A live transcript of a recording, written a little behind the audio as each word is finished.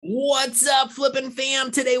What's up, Flippin'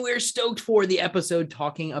 fam? Today we're stoked for the episode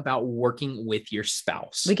talking about working with your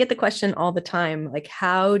spouse. We get the question all the time, like,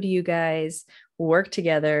 how do you guys work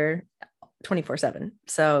together 24/7?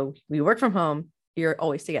 So we work from home, you're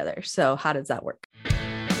always together. So how does that work?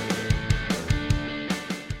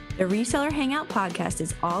 The Reseller Hangout podcast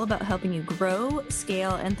is all about helping you grow,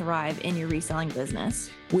 scale, and thrive in your reselling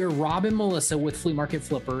business. We're Rob and Melissa with Flea Market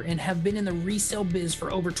Flipper and have been in the resale biz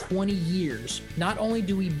for over 20 years. Not only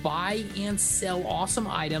do we buy and sell awesome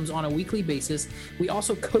items on a weekly basis, we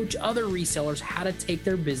also coach other resellers how to take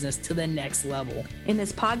their business to the next level. In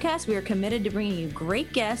this podcast, we are committed to bringing you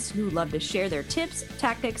great guests who love to share their tips,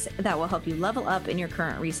 tactics that will help you level up in your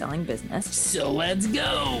current reselling business. So let's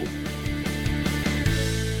go.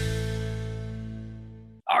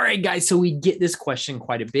 All right, guys. So we get this question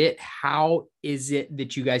quite a bit. How is it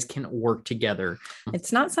that you guys can work together?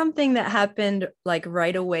 It's not something that happened like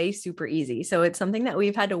right away, super easy. So it's something that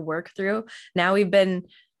we've had to work through. Now we've been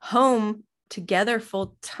home together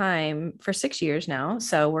full time for 6 years now.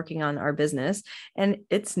 So working on our business, and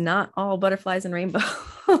it's not all butterflies and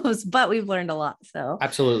rainbows, but we've learned a lot. So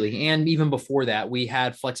absolutely. And even before that, we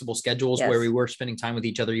had flexible schedules where we were spending time with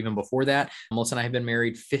each other. Even before that, Melissa and I have been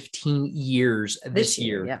married 15 years this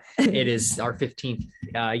year. Yeah. It is our 15th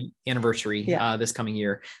anniversary this coming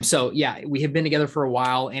year. So yeah, we have been together for a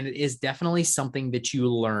while, and it is definitely something that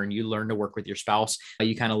you learn. You learn to work with your spouse.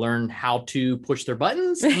 You kind of learn how to push their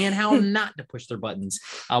buttons and how not to push their buttons.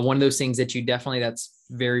 One of those things that you definitely, that's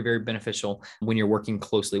very, very beneficial when you're working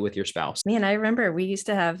closely with your spouse. Man, I remember we'd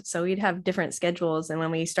have different schedules. And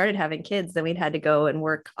when we started having kids, then we'd had to go and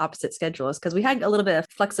work opposite schedules because we had a little bit of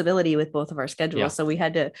flexibility with both of our schedules.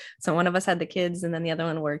 Yeah. So one of us had the kids and then the other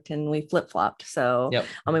one worked, and we flip-flopped. So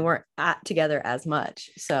we weren't together as much.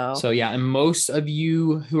 So yeah. And most of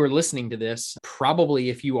you who are listening to this, probably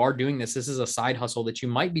if you are doing this, this is a side hustle that you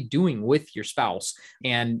might be doing with your spouse,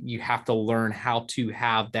 and you have to learn how to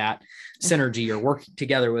have that synergy or work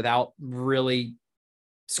together without really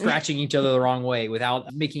scratching each other the wrong way,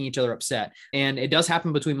 without making each other upset. And it does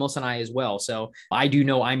happen between Melissa and I as well. So I do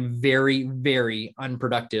know I'm very, very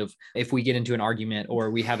unproductive if we get into an argument or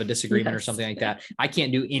we have a disagreement or something like that. I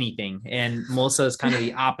can't do anything. And Melissa is kind of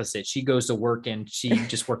the opposite. She goes to work and she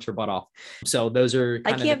just works her butt off. So those are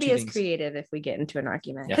kind of I can't be as things. Creative if we get into an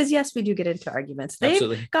argument, because yes, we do get into arguments. They've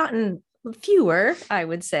Absolutely. gotten fewer, I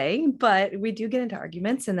would say, but we do get into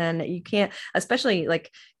arguments, and then you can't, especially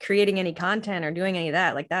like creating any content or doing any of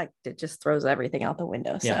that, like that, it just throws everything out the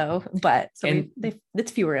window. Yeah.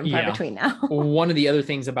 It's fewer and far between now. One of the other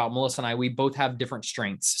things about Melissa and I, we both have different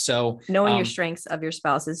strengths. So knowing your strengths of your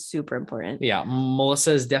spouse is super important. Yeah.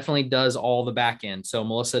 Melissa definitely does all the back end. So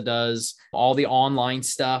Melissa does all the online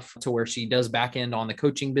stuff to where she does back end on the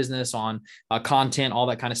coaching business, on content, all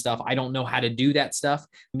that kind of stuff. I don't know how to do that stuff.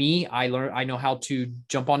 I know how to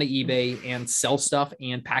jump onto eBay and sell stuff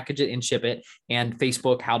and package it and ship it, and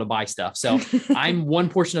Facebook, how to buy stuff. So I'm one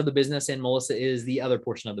portion of the business and Melissa is the other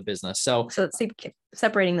portion of the business. So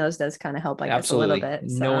separating those does kind of help, I guess, a little bit.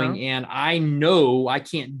 So. Knowing, and I know I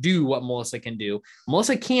can't do what Melissa can do.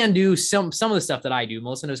 Melissa can do some of the stuff that I do.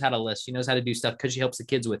 Melissa knows how to list. She knows how to do stuff because she helps the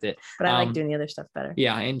kids with it. But I like doing the other stuff better.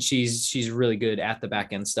 Yeah. And she's really good at the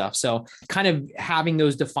back end stuff. So kind of having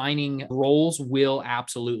those defining roles will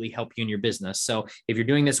absolutely help you in your business. So if you're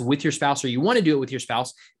doing this with your spouse, or you want to do it with your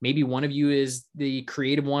spouse, maybe one of you is the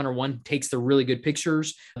creative one, or one takes the really good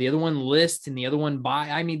pictures, the other one lists, and the other one buy.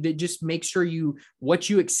 I mean, just make sure what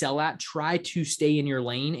you excel at, try to stay in your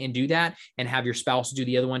lane and do that, and have your spouse do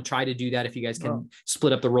the other one. Try to do that. If you guys can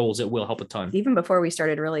split up the roles, it will help a ton. Even before we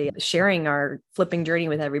started really sharing our flipping journey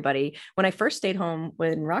with everybody, when I first stayed home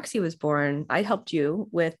when Roxy was born, I helped you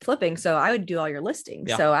with flipping. So I would do all your listings.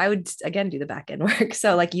 Yeah. So I would, again, do the back end work.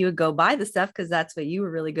 So like you would go buy the stuff because that's what you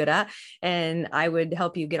were really good at. And I would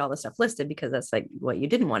help you get all the stuff listed because that's like what you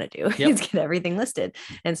didn't want to do, is get everything listed.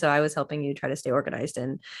 And so I was helping you try to stay organized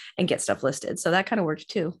and get stuff listed. So that kind of worked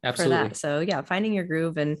too. Absolutely. For that. So yeah, finding your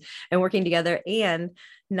groove and working together, and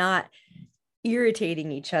not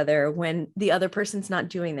irritating each other when the other person's not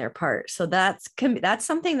doing their part. So that's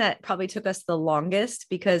something that probably took us the longest,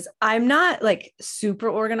 because I'm not like super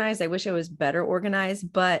organized. I wish I was better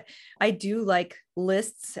organized, but I do like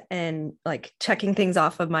lists and like checking things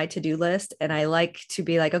off of my to-do list. And I like to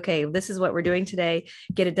be like, okay, this is what we're doing today.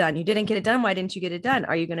 Get it done. You didn't get it done. Why didn't you get it done?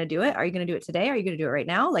 Are you going to do it? Are you going to do it today? Are you going to do it right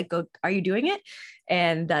now? Like, are you doing it?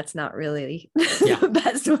 And that's not really the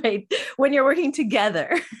best way when you're working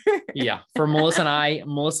together. Yeah. For Melissa and I,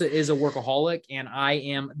 Melissa is a workaholic and I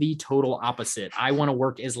am the total opposite. I want to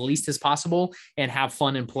work as least as possible and have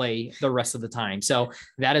fun and play the rest of the time. So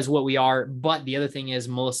that is what we are. But the other thing is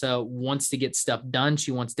Melissa wants to get stuff stuff done.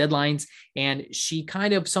 She wants deadlines, and she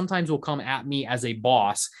kind of sometimes will come at me as a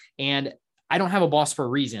boss, and I don't have a boss for a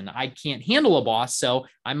reason. I can't handle a boss, so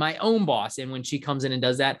I'm my own boss. And when she comes in and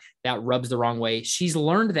does that, that rubs the wrong way. She's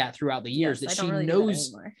learned that throughout the years, that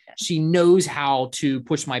she knows how to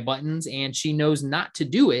push my buttons, and she knows not to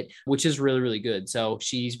do it, which is really, really good. So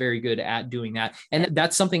she's very good at doing that. And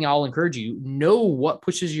that's something I'll encourage you. Know what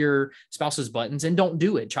pushes your spouse's buttons and don't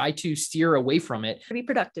do it. Try to steer away from it. Be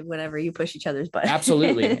productive whenever you push each other's buttons.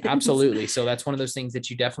 Absolutely. Absolutely. So that's one of those things that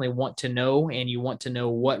you definitely want to know, and you want to know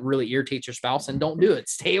what really irritates your spouse, and don't do it.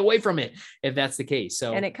 Stay away from it if that's the case.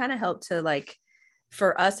 So, and it kind of helped to, like,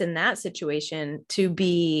 for us in that situation to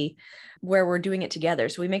be where we're doing it together.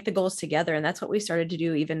 So we make the goals together. And that's what we started to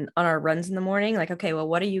do even on our runs in the morning. Like, okay, well,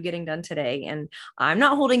 what are you getting done today? And I'm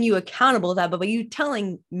not holding you accountable to that, but you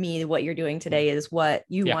telling me what you're doing today is what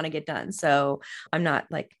you want to get done. So I'm not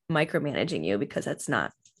like micromanaging you, because that's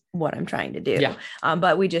not what I'm trying to do. Yeah.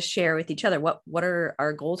 But we just share with each other what are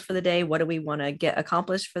our goals for the day, what do we want to get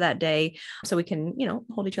accomplished for that day, so we can, you know,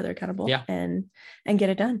 hold each other accountable and get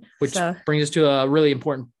it done. Which brings us to a really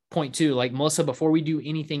important point too. Like, Melissa, before we do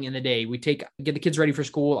anything in the day, we get the kids ready for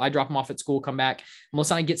school. I drop them off at school, come back.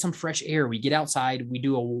 Melissa and I get some fresh air. We get outside. We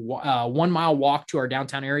do a 1 mile walk to our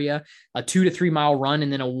downtown area, a 2 to 3 mile run,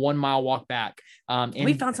 and then a 1 mile walk back. And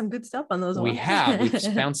we found some good stuff on those. We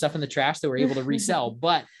found stuff in the trash that we're able to resell,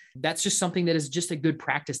 but that's just something that is just a good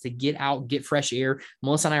practice to get out, get fresh air.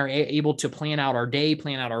 Melissa and I are able to plan out our day,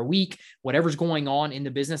 plan out our week, whatever's going on in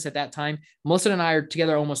the business at that time. Melissa and I are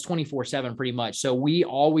together almost 24/7 pretty much. So we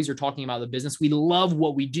always are talking about the business. We love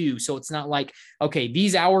what we do. So it's not like, okay,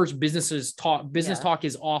 these hours business talk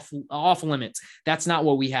is off limits. That's not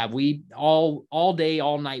what we have. We all day,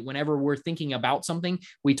 all night, whenever we're thinking about something,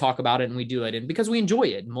 we talk about it and we do it. And because we enjoy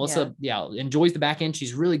it. Melissa, enjoys the back end.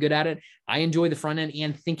 She's really good at it. I enjoy the front end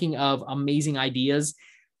and thinking of amazing ideas.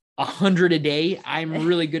 100 a day. I'm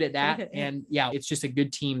really good at that. And it's just a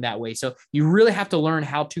good team that way. So you really have to learn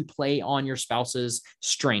how to play on your spouse's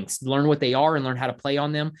strengths, learn what they are and learn how to play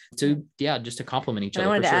on them to, just to complement each other. I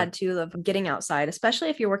wanted to add too, of getting outside, especially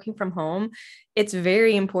if you're working from home. It's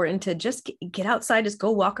very important to just get outside, just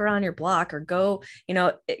go walk around your block, or go,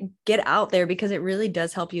 get out there, because it really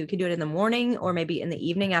does help you. You can do it in the morning or maybe in the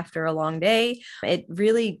evening after a long day. It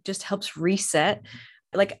really just helps reset.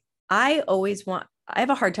 Like, I have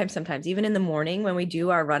a hard time sometimes, even in the morning when we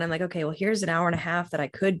do our run, I'm like, okay, well, here's an hour and a half that I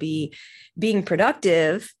could be being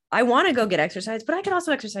productive. I want to go get exercise, but I could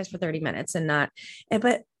also exercise for 30 minutes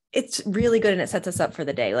but it's really good. And it sets us up for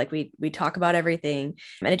the day. Like, we talk about everything,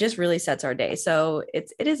 and it just really sets our day. So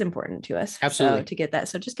it is important to us. Absolutely. To get that.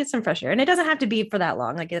 So just get some fresh air, and it doesn't have to be for that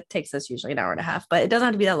long. Like, it takes us usually an hour and a half, but it doesn't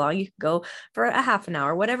have to be that long. You can go for a half an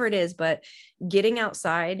hour, whatever it is, but getting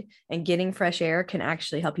outside and getting fresh air can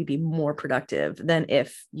actually help you be more productive than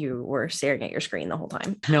if you were staring at your screen the whole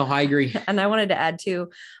time. No, I agree. And I wanted to add too,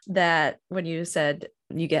 that when you said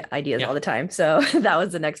you get ideas all the time. So that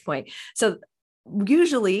was the next point. So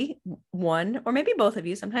usually one, or maybe both of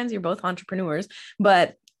you, sometimes you're both entrepreneurs,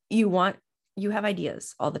 but you have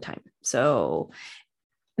ideas all the time. So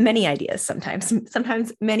many ideas,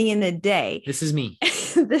 sometimes many in a day. This is me.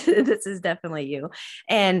 This is definitely you.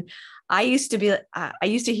 And I used to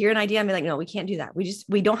hear an idea and be like, no, we can't do that.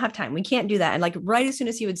 We don't have time. We can't do that. And like, right as soon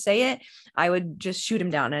as he would say it, I would just shoot him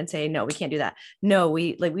down and say, no, we can't do that. No,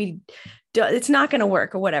 it's not going to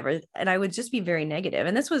work or whatever. And I would just be very negative.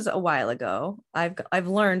 And this was a while ago. I've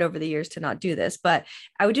learned over the years to not do this, but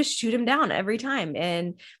I would just shoot him down every time.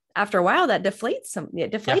 And after a while that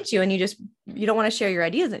deflates you, and you don't want to share your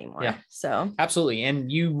ideas anymore. Yeah. So absolutely.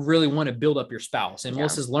 And you really want to build up your spouse. And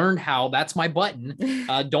Melissa's learned how that's my button.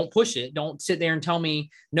 Don't push it. Don't sit there and tell me,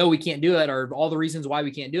 no, we can't do it, or all the reasons why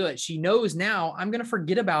we can't do it. She knows now I'm going to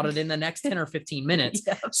forget about it in the next 10 or 15 minutes.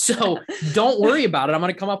 So don't worry about it. I'm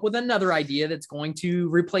going to come up with another idea that's going to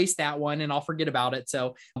replace that one, and I'll forget about it.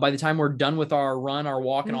 So by the time we're done with our run, our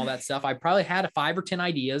walk, and all that stuff, I probably had 5 or 10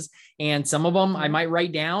 ideas, and some of them I might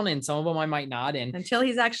write down and some of them I might not. And until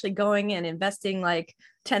he's actually going and investing like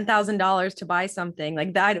 $10,000 to buy something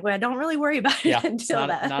like that, I don't really worry about it until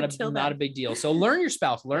not a big deal. So learn your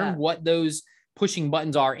spouse, learn what those pushing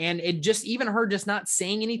buttons are. And it just, even her just not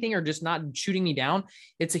saying anything or just not shooting me down,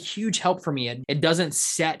 it's a huge help for me. It doesn't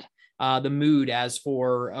set the mood as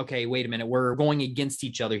for, okay, wait a minute, we're going against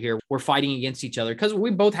each other here. We're fighting against each other because we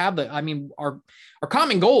both have our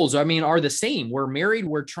common goals, are the same. We're married.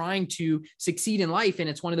 We're trying to succeed in life. And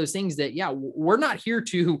it's one of those things that, we're not here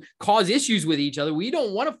to cause issues with each other. We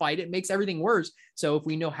don't want to fight. It makes everything worse. So if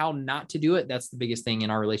we know how not to do it, that's the biggest thing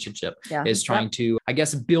in our relationship is trying to, I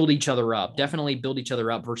guess, build each other up, definitely build each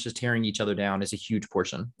other up versus tearing each other down is a huge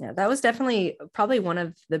portion. Yeah, that was definitely probably one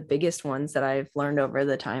of the biggest ones that I've learned over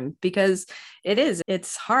the time, because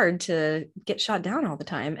it's hard to get shot down all the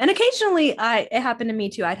time. And occasionally it happened to me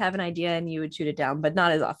too. I'd have an idea and you would shoot it down, but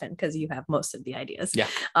not as often because you have most of the ideas. Yeah.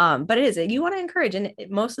 But you want to encourage. And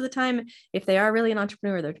most of the time, if they are really an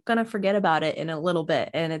entrepreneur, they're going to forget about it in a little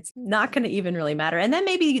bit and it's not going to even really matter. And then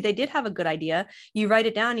maybe they did have a good idea. You write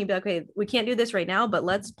it down, you'd be like, okay, we can't do this right now, but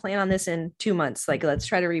let's plan on this in 2 months. Like, let's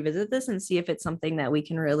try to revisit this and see if it's something that we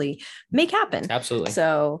can really make happen. Absolutely.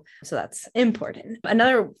 So that's important.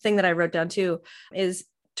 Another thing that I wrote down too is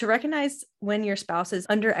to recognize when your spouse is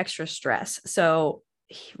under extra stress. So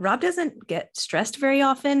Rob doesn't get stressed very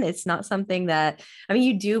often. It's not something that,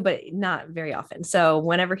 you do, but not very often. So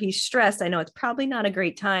whenever he's stressed, I know it's probably not a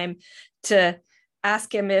great time to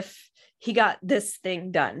ask him if he got this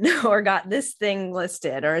thing done or got this thing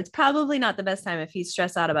listed, or it's probably not the best time if he's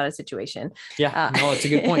stressed out about a situation. Yeah, no, it's a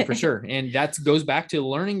good point for sure. And that goes back to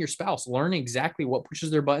learning your spouse, learn exactly what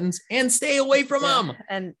pushes their buttons and stay away from them.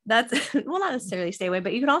 And that's, well, not necessarily stay away,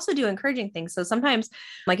 but you can also do encouraging things. So sometimes,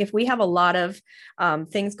 like if we have a lot of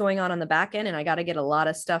things going on the back end and I got to get a lot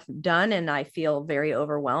of stuff done and I feel very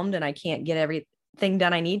overwhelmed and I can't get everything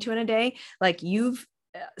done I need to in a day, like you've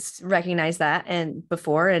recognize that and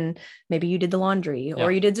before, and maybe you did the laundry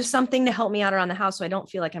or you did just something to help me out around the house. So I don't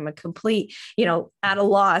feel like I'm a complete, at a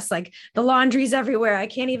loss, like the laundry's everywhere. I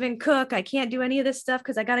can't even cook. I can't do any of this stuff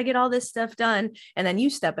because I got to get all this stuff done. And then you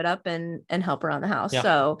step it up and help around the house. Yeah.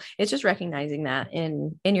 So it's just recognizing that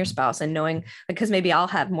in your spouse and knowing, because maybe I'll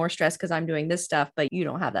have more stress because I'm doing this stuff, but you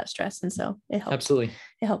don't have that stress. And so it helps. Absolutely.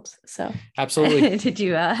 It helps. So absolutely. Did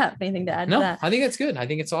you have anything to add to that? I think that's good. I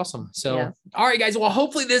think it's awesome. So, all right, guys. Well,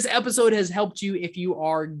 hopefully this episode has helped you if you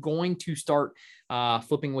are going to start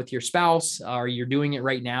flipping with your spouse or you're doing it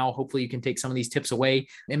right now. Hopefully you can take some of these tips away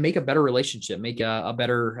and make a better relationship, make a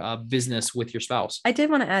better business with your spouse. I did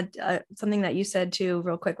want to add something that you said too,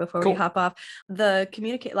 real quick before we hop off. A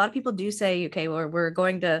lot of people do say, okay, well, we're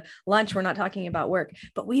going to lunch. We're not talking about work,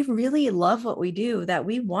 but we really love what we do, that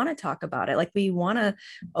we want to talk about it. Like we want to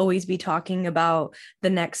always be talking about the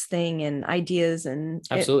next thing and ideas and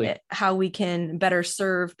how we can better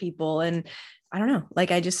serve people. And I don't know,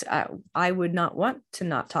 like I would not want to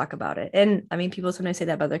not talk about it. And people sometimes say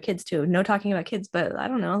that about their kids too. No talking about kids, but I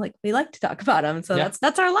don't know, like we like to talk about them. So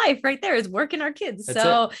that's our life right there, is working our kids.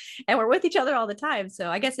 And we're with each other all the time. So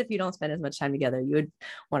I guess if you don't spend as much time together, you would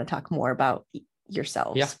want to talk more about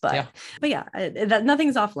yourselves. But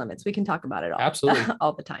nothing's off limits. We can talk about it all. Absolutely.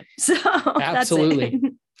 All the time. So absolutely. That's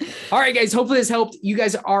it. All right, guys. Hopefully this helped. You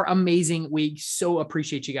guys are amazing. We so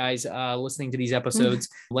appreciate you guys listening to these episodes.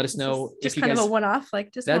 Let us know if you guys, of a one-off,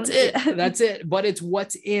 like just that's it. That's it. But it's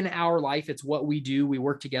what's in our life. It's what we do. We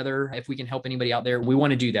work together. If we can help anybody out there, we want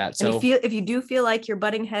to do that. So if you do feel like you're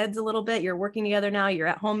butting heads a little bit, you're working together now, you're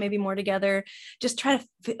at home, maybe more together, just try to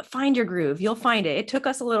find your groove. You'll find it. It took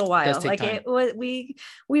us a little while. We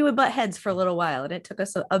would butt heads for a little while and it took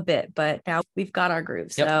us a bit, but now we've got our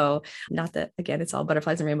groove. So not that, again, it's all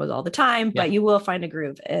butterflies and rainbows all the time, but you will find a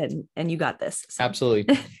groove and you got this. So.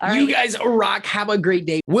 Absolutely. You guys rock. Have a great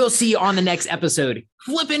day. We'll see you on the next episode.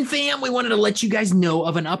 Flippin' fam, we wanted to let you guys know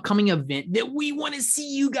of an upcoming event that we want to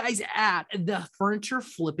see you guys at, the Furniture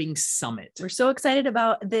Flipping Summit. We're so excited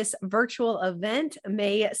about this virtual event,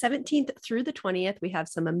 May 17th through the 20th. We have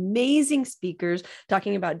some amazing speakers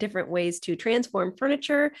talking about different ways to transform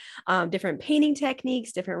furniture, different painting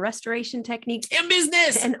techniques, different restoration techniques, and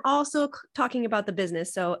business, and also talking about the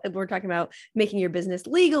business. So we're talking about making your business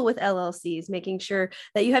legal with LLCs, making sure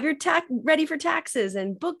that you have your ready for taxes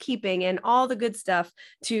and bookkeeping and all the good stuff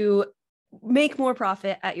to make more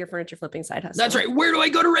profit at your furniture flipping side hustle. That's right. Where do I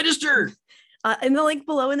go to register? In the link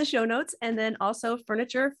below in the show notes, and then also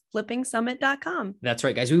FurnitureFlippingSummit.com. That's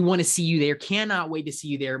right, guys. We want to see you there. Cannot wait to see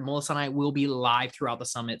you there. Melissa and I will be live throughout the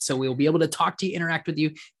summit. So we'll be able to talk to you, interact with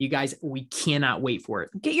you. You guys, we cannot wait for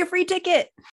it. Get your free ticket.